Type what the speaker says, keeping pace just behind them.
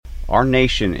Our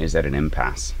nation is at an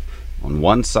impasse. On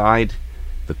one side,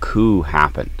 the coup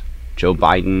happened. Joe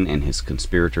Biden and his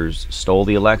conspirators stole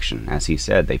the election. As he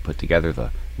said, they put together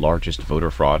the largest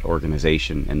voter fraud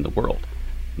organization in the world.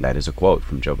 That is a quote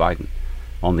from Joe Biden.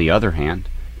 On the other hand,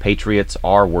 patriots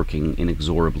are working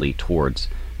inexorably towards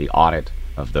the audit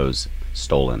of those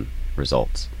stolen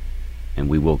results. And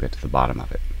we will get to the bottom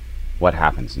of it. What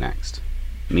happens next?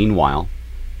 Meanwhile,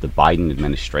 the Biden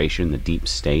administration, the deep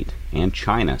state, and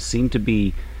China seem to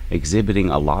be exhibiting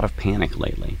a lot of panic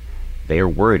lately. They are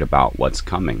worried about what's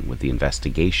coming with the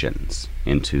investigations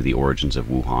into the origins of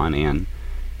Wuhan and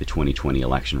the 2020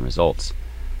 election results.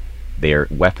 They are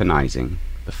weaponizing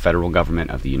the federal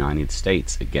government of the United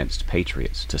States against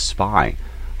patriots to spy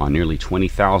on nearly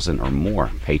 20,000 or more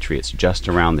patriots just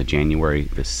around the January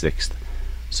the 6th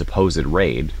supposed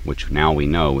raid, which now we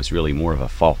know is really more of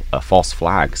a false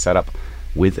flag set up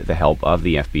with the help of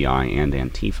the FBI and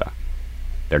Antifa.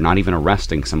 They're not even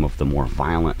arresting some of the more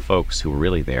violent folks who were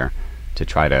really there to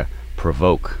try to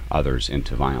provoke others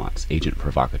into violence. Agent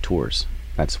provocateurs.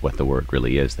 That's what the word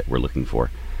really is that we're looking for.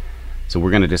 So we're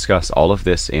going to discuss all of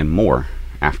this and more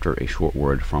after a short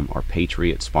word from our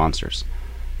Patriot sponsors.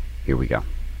 Here we go.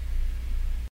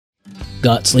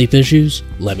 Got sleep issues?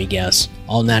 Let me guess.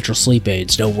 All natural sleep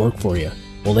aids don't work for you.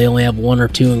 Well, they only have 1 or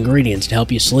 2 ingredients to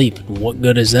help you sleep. What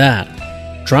good is that?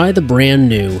 Try the brand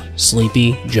new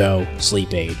Sleepy Joe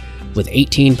Sleep Aid. With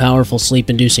 18 powerful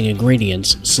sleep-inducing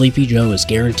ingredients, Sleepy Joe is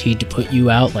guaranteed to put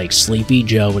you out like Sleepy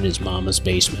Joe in his mama's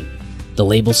basement. The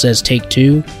label says take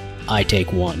 2, I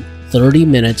take 1. 30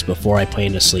 minutes before I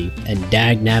plan to sleep, and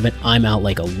dagnabbit, I'm out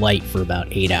like a light for about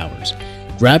 8 hours.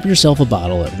 Grab yourself a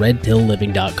bottle at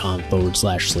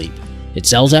redpillliving.com/sleep. It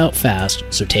sells out fast,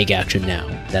 so take action now.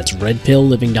 That's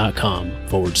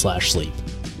redpillliving.com/sleep.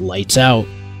 Lights out.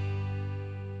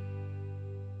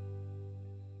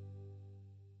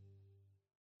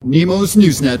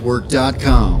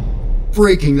 NemosNewsNetwork.com.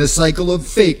 Breaking the cycle of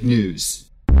fake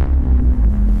news.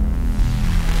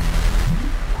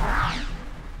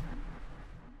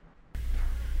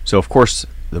 So, of course,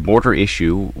 the border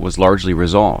issue was largely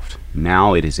resolved.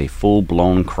 Now it is a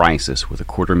full-blown crisis with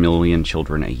 250,000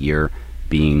 children a year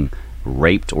being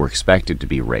raped or expected to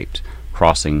be raped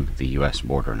crossing the U.S.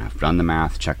 border. And I've done the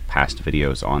math, checked past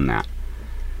videos on that.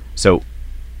 So,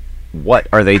 what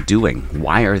are they doing?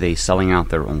 Why are they selling out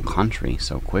their own country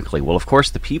so quickly? Well, of course,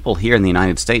 the people here in the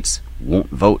United States won't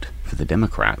vote for the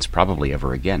Democrats probably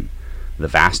ever again. The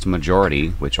vast majority,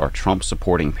 which are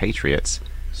Trump-supporting patriots,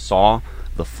 saw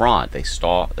the fraud. They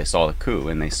saw the coup,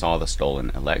 and they saw the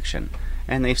stolen election.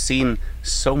 And they've seen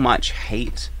so much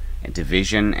hate and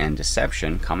division and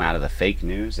deception come out of the fake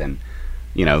news and,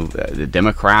 you know, the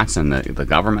Democrats and the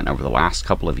government over the last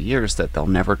couple of years that they'll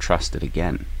never trust it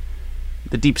again.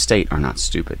 The deep state are not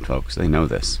stupid, folks. They know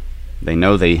this. They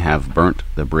know they have burnt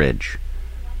the bridge.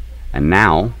 And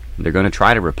now they're going to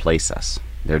try to replace us.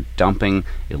 They're dumping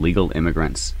illegal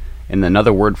immigrants. And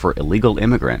another word for illegal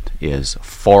immigrant is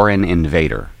foreign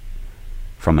invader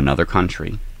from another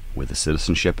country with a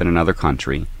citizenship in another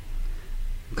country,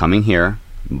 coming here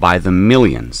by the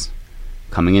millions,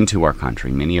 coming into our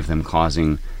country, many of them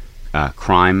causing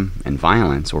crime and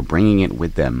violence, or bringing it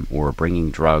with them, or bringing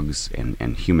drugs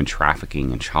and human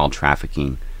trafficking and child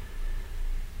trafficking.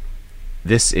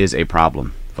 This is a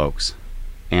problem, folks.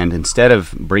 And instead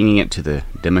of bringing it to the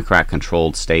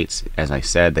Democrat-controlled states, as I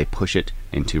said, they push it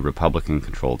into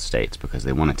Republican-controlled states because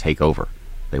they want to take over.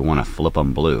 They want to flip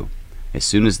them blue. As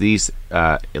soon as these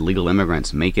illegal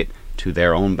immigrants make it to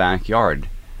their own backyard,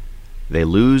 they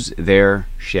lose their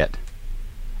shit.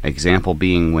 Example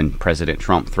being when President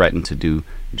Trump threatened to do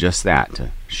just that, to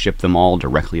ship them all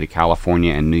directly to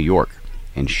California and New York.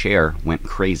 And Cher went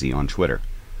crazy on Twitter.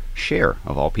 Cher,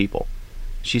 of all people.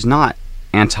 She's not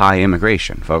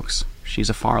anti-immigration, folks. She's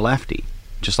a far lefty,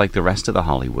 just like the rest of the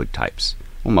Hollywood types.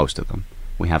 Well, most of them.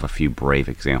 We have a few brave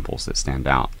examples that stand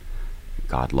out.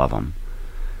 God love them.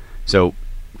 So,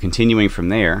 continuing from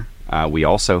there, we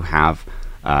also have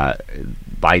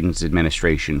Biden's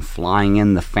administration flying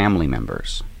in the family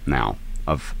members now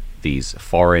of these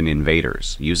foreign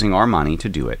invaders, using our money to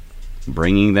do it,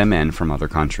 bringing them in from other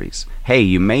countries. Hey,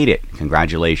 you made it.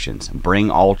 Congratulations.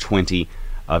 Bring all 20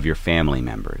 of your family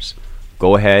members.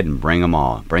 Go ahead and bring them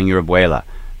all. Bring your abuela.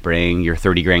 Bring your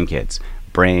 30 grandkids.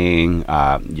 Bring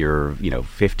your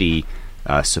 50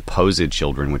 supposed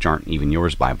children, which aren't even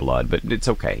yours by blood, but it's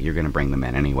okay. You're going to bring them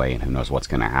in anyway, and who knows what's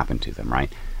going to happen to them,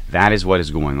 right? That is what is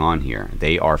going on here.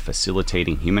 They are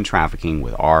facilitating human trafficking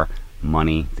with our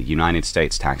money. The United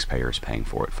States taxpayer is paying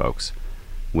for it, folks.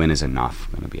 When is enough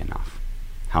going to be enough?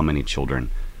 How many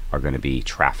children are going to be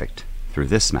trafficked through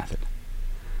this method?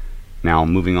 Now,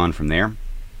 moving on from there,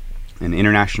 an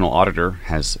international auditor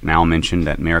has now mentioned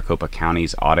that Maricopa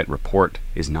County's audit report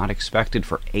is not expected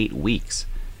for 8 weeks.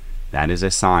 That is a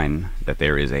sign that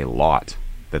there is a lot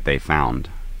that they found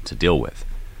to deal with.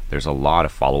 There's a lot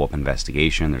of follow-up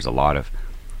investigation. There's a lot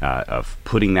of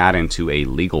putting that into a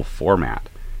legal format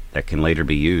that can later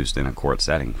be used in a court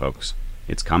setting, folks.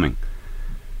 It's coming.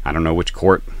 I don't know which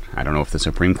court. I don't know if the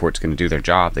Supreme Court's going to do their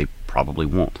job. They probably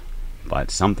won't.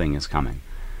 But something is coming.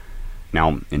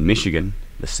 Now, in Michigan,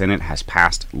 the Senate has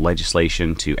passed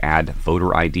legislation to add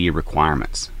voter ID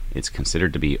requirements. It's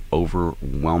considered to be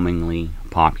overwhelmingly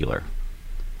popular.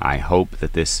 I hope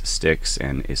that this sticks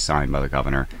and is signed by the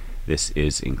governor. This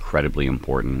is incredibly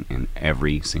important in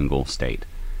every single state.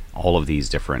 All of these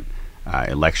different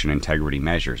election integrity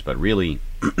measures, but really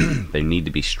they need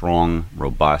to be strong,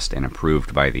 robust, and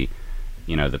approved by the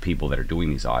people that are doing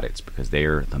these audits, because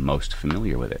they're the most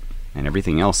familiar with it. And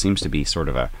everything else seems to be sort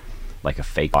of a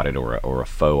fake audit or a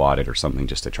faux audit or something,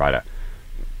 just to try to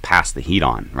pass the heat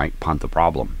on, right? Punt the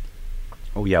problem.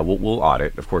 Oh yeah, we'll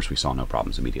audit. Of course, we saw no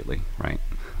problems immediately, right?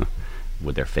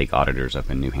 With their fake auditors up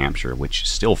in New Hampshire, which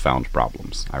still found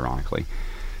problems, ironically.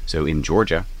 So in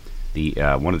Georgia, the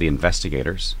one of the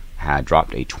investigators had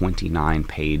dropped a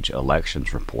 29-page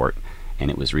elections report,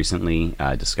 and it was recently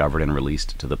discovered and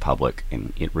released to the public,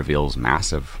 and it reveals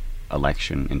massive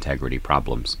election integrity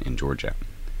problems in Georgia.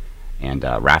 And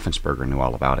Raffensperger knew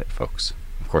all about it, folks.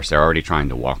 Of course, they're already trying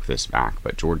to walk this back,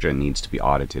 but Georgia needs to be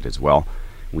audited as well.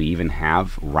 We even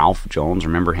have Ralph Jones,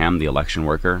 remember him, the election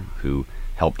worker who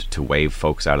helped to wave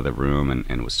folks out of the room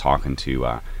and was talking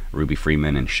to Ruby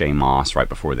Freeman and Shay Moss right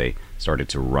before they started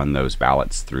to run those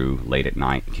ballots through late at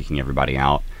night, kicking everybody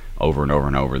out over and over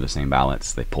and over, the same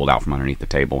ballots they pulled out from underneath the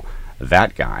table.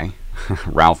 That guy,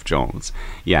 Ralph Jones,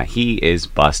 yeah, he is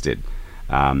busted.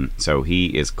 So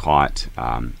he is caught.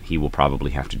 He will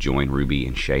probably have to join Ruby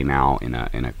and Shay now in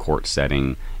a court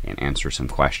setting and answer some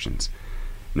questions.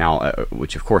 Now,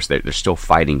 which of course they're still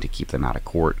fighting to keep them out of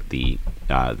court. The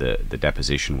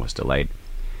deposition was delayed.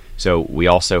 So we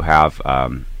also have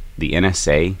the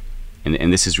NSA,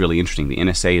 and this is really interesting. The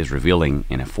NSA is revealing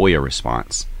in a FOIA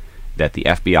response that the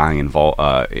FBI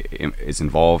is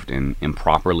involved in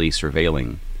improperly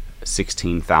surveilling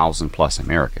 16,000 plus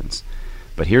Americans.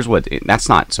 But here's that's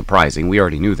not surprising. We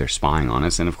already knew they're spying on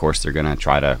us, and of course they're going to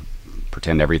try to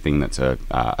pretend everything that's a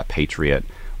patriot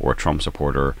or a Trump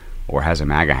supporter or has a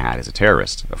MAGA hat is a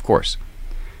terrorist, of course.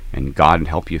 And God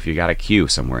help you if you got a Q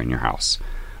somewhere in your house.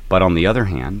 But on the other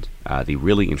hand, the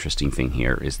really interesting thing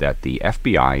here is that the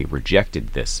FBI rejected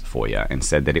this FOIA and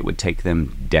said that it would take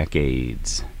them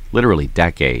decades, literally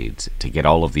decades, to get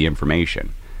all of the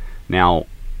information. Now,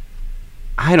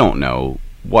 I don't know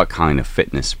what kind of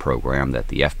fitness program that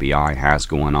the FBI has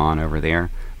going on over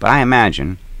there, but I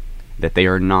imagine that they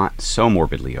are not so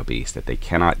morbidly obese that they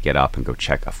cannot get up and go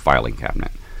check a filing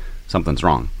cabinet. Something's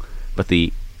wrong. But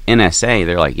the NSA,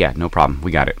 they're like, yeah, no problem,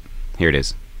 we got it. Here it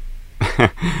is.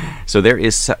 So there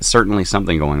is certainly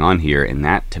something going on here, and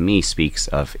that to me speaks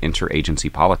of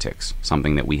interagency politics,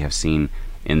 something that we have seen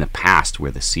in the past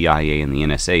where the CIA and the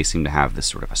NSA seem to have this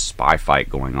sort of a spy fight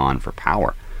going on for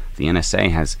power. The NSA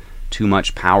has too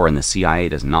much power and the CIA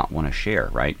does not want to share,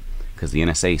 right? Because the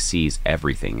NSA sees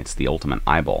everything. It's the ultimate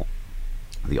eyeball,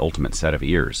 the ultimate set of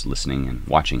ears, listening and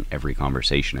watching every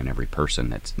conversation and every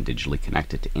person that's digitally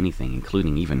connected to anything,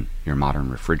 including even your modern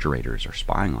refrigerators, are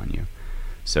spying on you.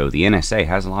 So the NSA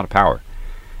has a lot of power,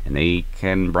 and they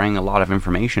can bring a lot of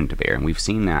information to bear. And we've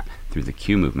seen that through the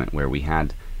Q movement, where we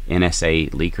had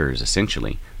NSA leakers,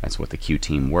 essentially, that's what the Q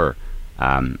team were,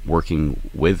 working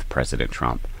with President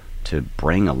Trump to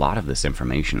bring a lot of this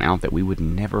information out that we would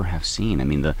never have seen. I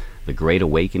mean, the great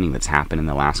awakening that's happened in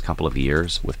the last couple of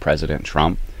years with President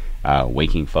Trump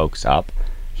waking folks up,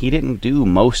 he didn't do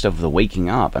most of the waking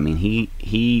up. I mean,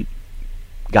 he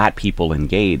got people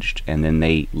engaged, and then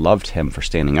they loved him for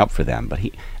standing up for them. But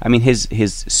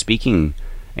his speaking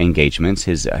engagements,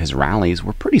 his rallies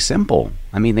were pretty simple.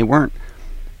 I mean, they weren't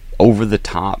over the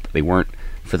top. They weren't,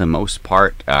 for the most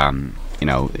part,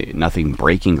 nothing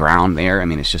breaking ground there. I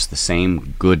mean, it's just the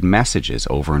same good messages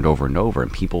over and over and over,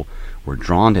 and people were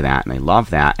drawn to that, and they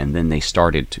loved that, and then they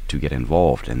started to get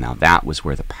involved, and now that was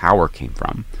where the power came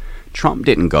from. Trump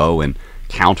didn't go and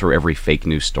counter every fake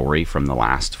news story from the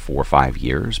last 4 or 5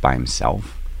 years by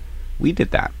himself. We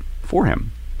did that for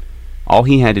him. All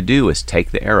he had to do was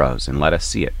take the arrows and let us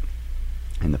see it.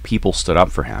 And the people stood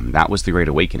up for him. That was the Great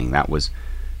Awakening. That was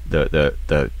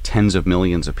the tens of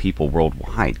millions of people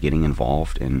worldwide getting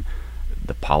involved in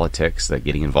the politics, that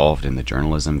getting involved in the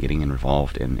journalism, getting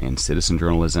involved in citizen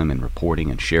journalism and reporting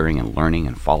and sharing and learning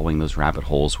and following those rabbit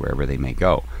holes wherever they may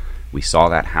go. We saw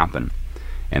that happen.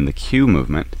 And the Q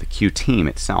movement, the Q team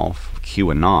itself,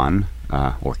 QAnon,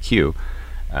 or Q,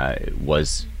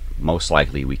 was most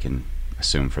likely, we can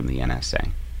assume, from the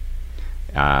NSA.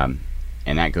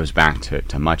 And that goes back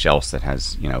to much else that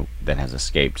has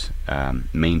escaped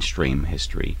mainstream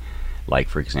history, like,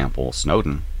 for example,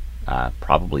 Snowden,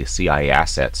 probably a CIA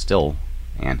asset still,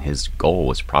 and his goal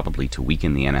was probably to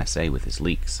weaken the NSA with his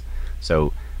leaks.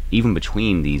 So even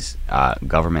between these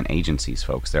government agencies,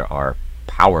 folks, there are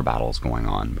power battles going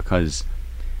on, because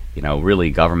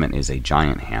really government is a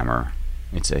giant hammer.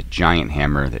 It's a giant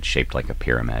hammer that's shaped like a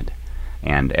pyramid,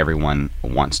 and everyone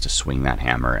wants to swing that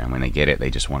hammer, and when they get it, they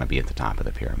just want to be at the top of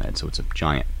the pyramid. So it's a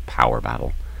giant power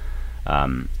battle.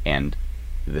 And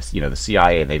this, the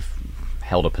CIA, they've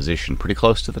held a position pretty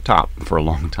close to the top for a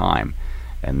long time,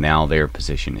 and now their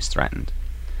position is threatened.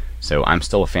 So I'm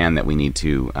still a fan that we need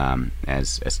to,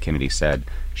 as Kennedy said,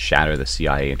 shatter the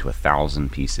CIA into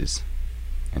 1,000 pieces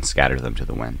and scatter them to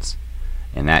the winds,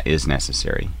 and that is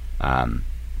necessary.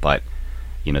 But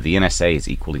the NSA is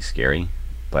equally scary,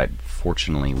 but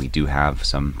fortunately we do have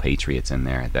some patriots in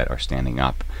there that are standing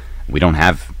up. We don't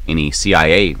have any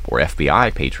CIA or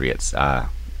FBI patriots that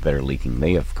are leaking.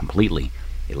 They have completely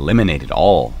eliminated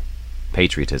all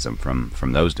patriotism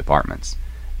from those departments.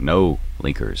 No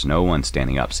leakers, no one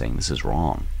standing up saying this is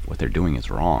wrong. What they're doing is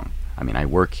wrong. I mean, I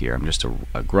work here, I'm just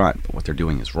a grunt, but what they're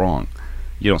doing is wrong.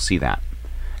 You don't see that.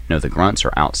 No, the grunts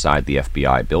are outside the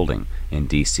FBI building in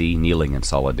D.C., kneeling in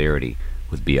solidarity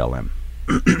with BLM.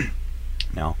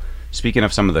 Now, speaking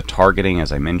of some of the targeting,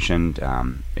 as I mentioned,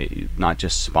 not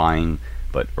just spying,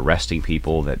 but arresting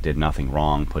people that did nothing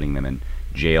wrong, putting them in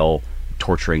jail,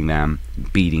 torturing them,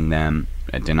 beating them,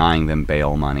 denying them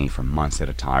bail money for months at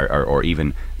a time, or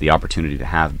even the opportunity to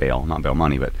have bail, not bail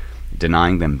money, but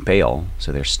denying them bail,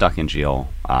 so they're stuck in jail.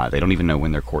 They don't even know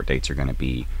when their court dates are going to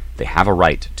be. They have a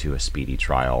right to a speedy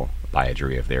trial by a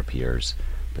jury of their peers,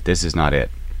 but this is not it.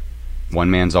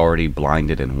 One man's already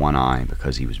blinded in one eye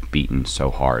because he was beaten so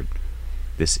hard.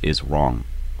 This is wrong.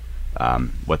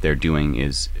 What they're doing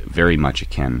is very much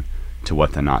akin to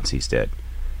what the Nazis did.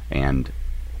 And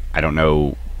I don't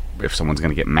know if someone's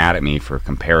going to get mad at me for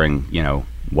comparing,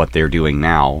 what they're doing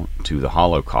now to the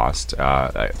Holocaust.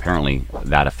 Apparently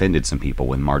that offended some people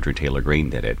when Marjorie Taylor Greene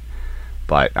did it.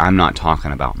 But I'm not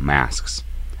talking about masks.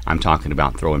 I'm talking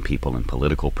about throwing people in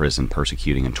political prison,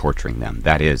 persecuting and torturing them.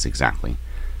 That is exactly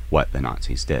what the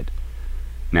Nazis did.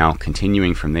 Now,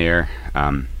 continuing from there,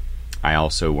 I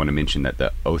also want to mention that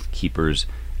the Oath Keepers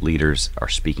leaders are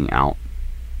speaking out.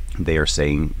 They are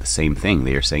saying the same thing.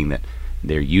 They are saying that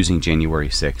they're using January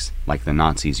 6th like the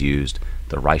Nazis used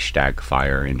the Reichstag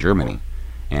fire in Germany.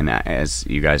 And as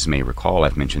you guys may recall,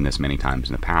 I've mentioned this many times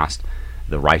in the past,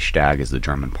 the Reichstag is the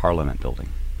German parliament building.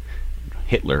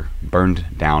 Hitler burned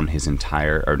down his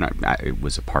entire, or not, it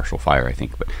was a partial fire, I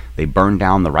think, but they burned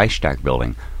down the Reichstag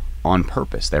building on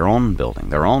purpose, their own building,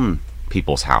 their own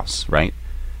people's house, right?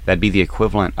 That'd be the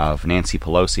equivalent of Nancy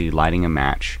Pelosi lighting a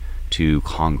match to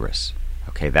Congress.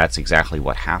 Okay, that's exactly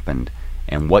what happened.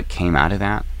 And what came out of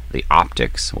that? The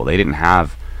optics. Well, they didn't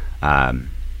have,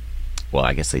 well,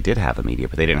 I guess they did have a media,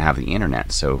 but they didn't have the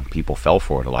internet, so people fell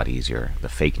for it a lot easier. The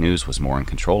fake news was more in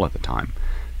control at the time.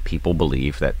 People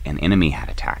believed that an enemy had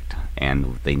attacked,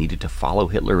 and they needed to follow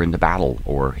Hitler into battle,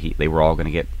 or they were all going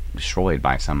to get destroyed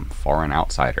by some foreign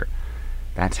outsider.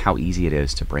 That's how easy it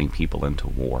is to bring people into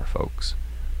war, folks.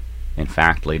 In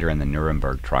fact, later in the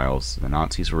Nuremberg trials, the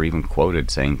Nazis were even quoted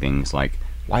saying things like,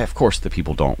 why, of course the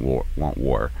people don't want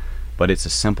war, but it's a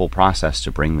simple process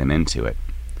to bring them into it.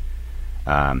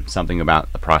 Something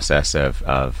about the process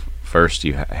of first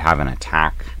you have an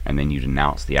attack, and then you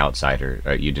denounce the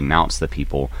outsider, you denounce the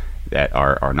people that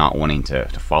are not wanting to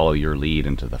follow your lead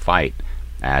into the fight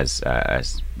as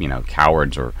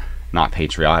cowards or not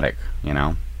patriotic.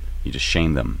 You just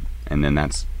shame them, and then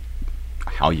that's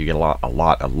how you get a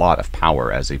lot of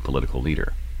power as a political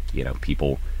leader.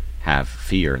 People have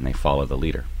fear and they follow the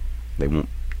leader. They won't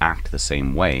act the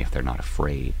same way if they're not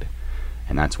afraid,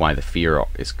 and that's why the fear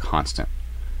is constant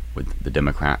with the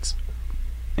Democrats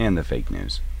and the fake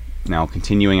news. Now,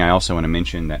 continuing, I also want to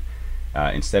mention that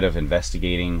instead of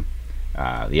investigating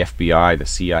the FBI, the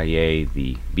CIA,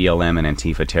 the BLM and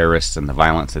Antifa terrorists and the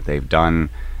violence that they've done,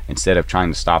 instead of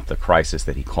trying to stop the crisis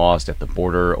that he caused at the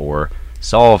border or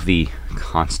solve the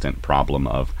constant problem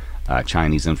of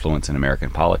Chinese influence in American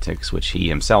politics, which he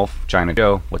himself, China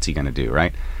Joe, what's he going to do,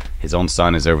 right? His own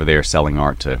son is over there selling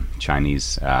art to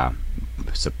Chinese,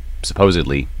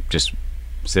 supposedly just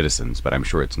citizens, but I'm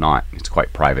sure it's not. It's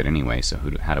quite private anyway, so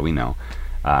how do we know?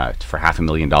 For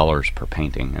 $500,000 per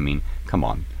painting. I mean, come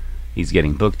on. He's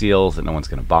getting book deals that no one's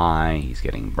going to buy. He's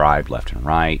getting bribed left and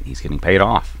right. He's getting paid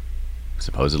off.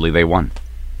 Supposedly they won,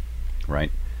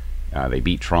 right? They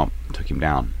beat Trump, took him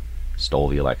down, stole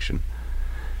the election.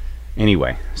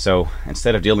 Anyway, so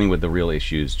instead of dealing with the real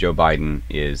issues, Joe Biden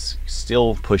is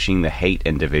still pushing the hate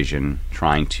and division,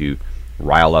 trying to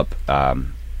rile up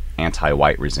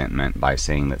anti-white resentment by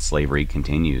saying that slavery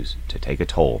continues to take a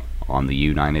toll on the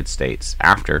United States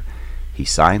after he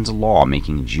signs a law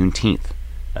making Juneteenth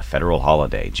a federal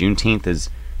holiday. Juneteenth is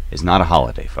not a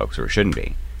holiday, folks, or it shouldn't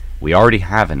be. We already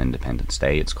have an Independence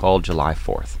Day. It's called July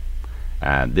 4th.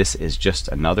 This is just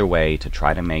another way to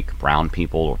try to make brown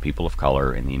people or people of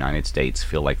color in the United States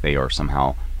feel like they are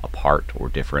somehow apart or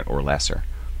different or lesser.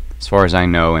 As far as I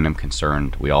know and am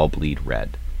concerned, we all bleed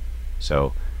red.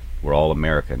 So we're all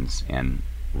Americans, and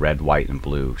red, white, and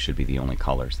blue should be the only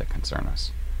colors that concern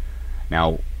us.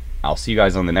 Now, I'll see you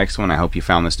guys on the next one. I hope you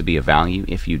found this to be of value.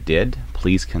 If you did,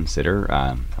 please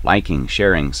consider liking,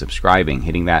 sharing, subscribing,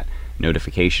 hitting that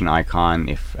notification icon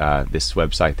if this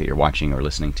website that you're watching or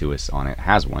listening to us on it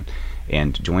has one,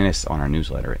 and join us on our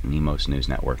newsletter at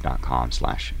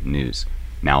nemosnewsnetwork.com/news.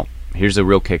 Now, here's the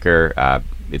real kicker.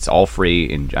 It's all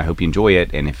free, and I hope you enjoy it,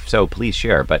 and if so, please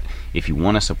share. But if you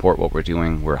want to support what we're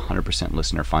doing, we're 100%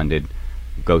 listener funded.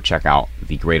 Go check out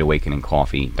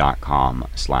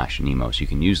thegreatawakeningcoffee.com/Nemos. You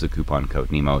can use the coupon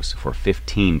code Nemos for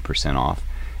 15% off,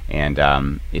 and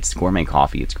it's gourmet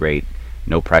coffee. It's great.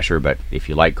 No pressure, but if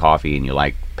you like coffee and you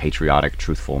like patriotic,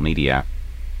 truthful media,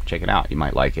 check it out. You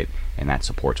might like it, and that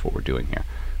supports what we're doing here.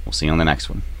 We'll see you on the next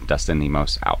one. Dustin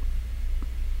Nemos out.